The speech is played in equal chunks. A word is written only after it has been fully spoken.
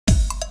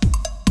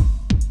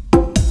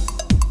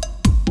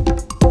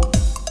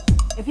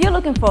you're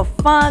looking for a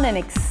fun and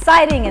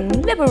exciting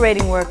and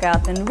liberating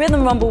workout, then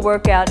Rhythm Rumble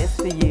Workout is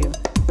for you.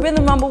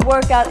 Rhythm Rumble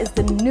Workout is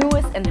the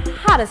newest and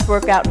hottest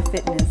workout in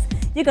fitness.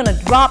 You're going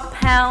to drop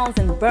pounds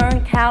and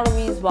burn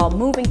calories while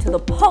moving to the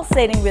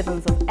pulsating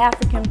rhythms of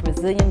African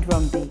Brazilian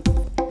drum beats.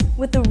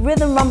 With the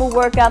Rhythm Rumble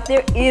Workout,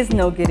 there is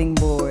no getting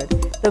bored.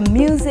 The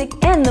music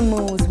and the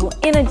moves will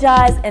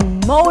energize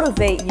and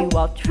motivate you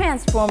while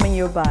transforming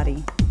your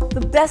body.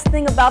 The best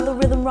thing about the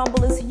Rhythm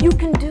Rumble is you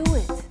can do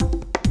it.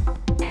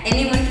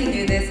 Anyone can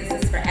do this.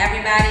 This is for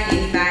everybody,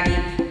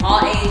 anybody,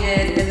 all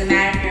ages. Doesn't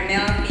matter if you're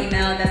male or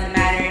female. Doesn't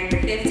matter if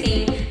you're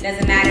 15.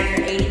 Doesn't matter if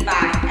you're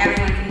 85.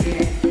 Everyone can do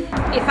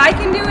it. If I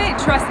can do it,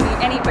 trust me,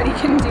 anybody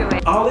can do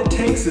it. All it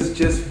takes is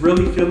just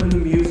really feeling the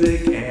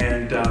music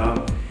and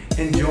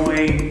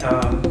enjoying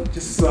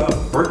just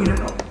working it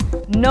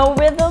out. No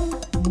rhythm,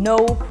 no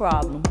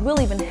problem. We'll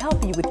even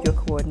help you with your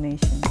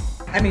coordination.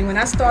 I mean, when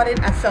I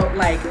started, I felt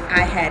like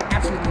I had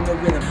absolutely no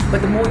rhythm.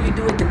 But the more you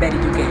do it, the better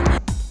you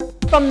get.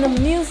 From the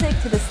music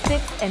to the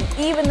sticks and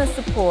even the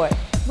support,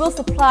 we'll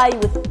supply you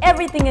with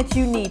everything that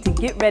you need to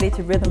get ready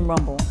to Rhythm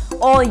Rumble.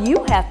 All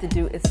you have to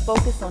do is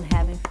focus on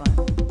having fun.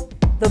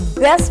 The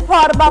best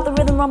part about the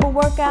Rhythm Rumble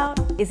workout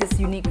is its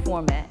unique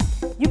format.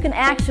 You can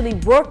actually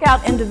work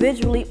out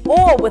individually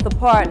or with a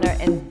partner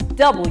and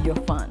double your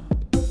fun.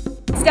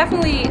 It's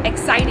definitely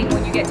exciting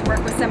when you get to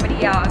work with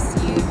somebody else.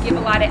 You give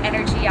a lot of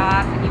energy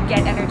off and you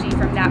get energy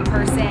from that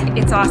person.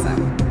 It's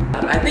awesome.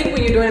 I think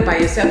when you're doing it by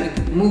yourself,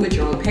 you move at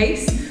your own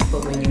pace,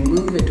 but when you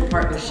move into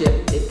partnership,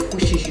 it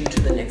pushes you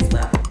to the next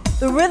level.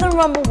 The Rhythm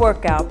Rumble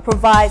workout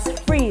provides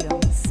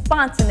freedom,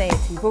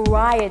 spontaneity,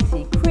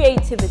 variety,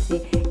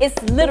 creativity. It's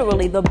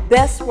literally the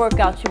best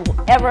workout you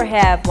will ever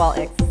have while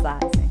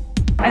exercising.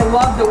 I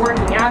love the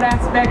working out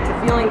aspect,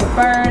 the feeling the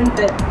burn,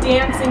 the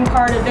dancing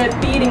part of it,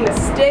 beating the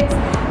sticks.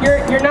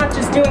 You're not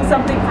just doing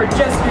something for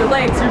just your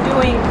legs,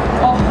 you're doing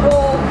a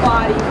whole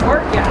body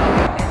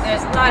workout.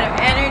 There's a lot of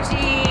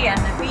energy and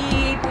the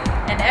beat,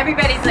 and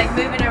everybody's like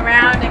moving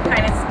around and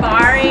kind of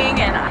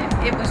sparring,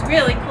 and it was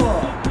really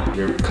cool.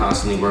 You're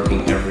constantly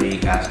working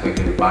every aspect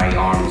of your body,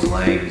 arms,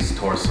 legs,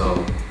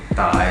 torso,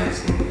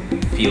 thighs, and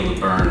you feel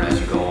the burn as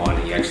you go on,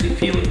 and you actually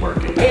feel it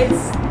working.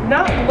 It's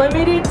not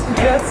limited to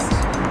just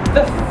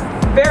the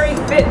very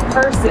fit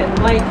person.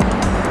 Like,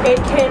 it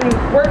can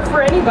work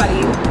for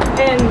anybody.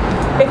 And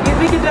if you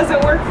think it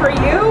doesn't work for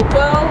you,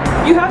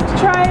 well, you have to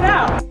try it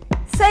out.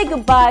 Say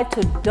goodbye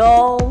to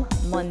dull,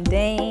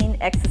 mundane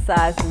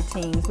exercise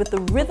routines. With the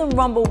Rhythm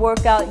Rumble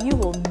workout, you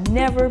will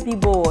never be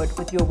bored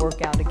with your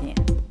workout again.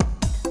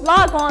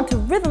 Log on to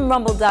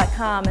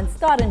rhythmrumble.com and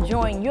start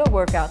enjoying your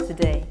workout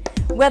today.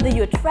 Whether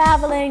you're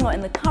traveling or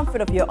in the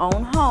comfort of your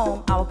own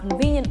home, our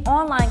convenient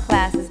online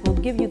classes will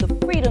give you the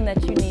freedom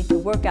that you need to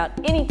work out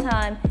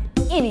anytime,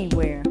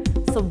 anywhere.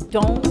 So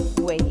don't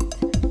wait.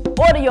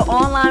 Order your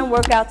online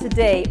workout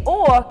today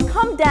or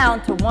come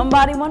down to One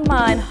Body, One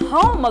Mind,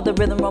 home of the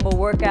Rhythm Rumble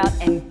workout,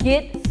 and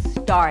get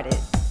started.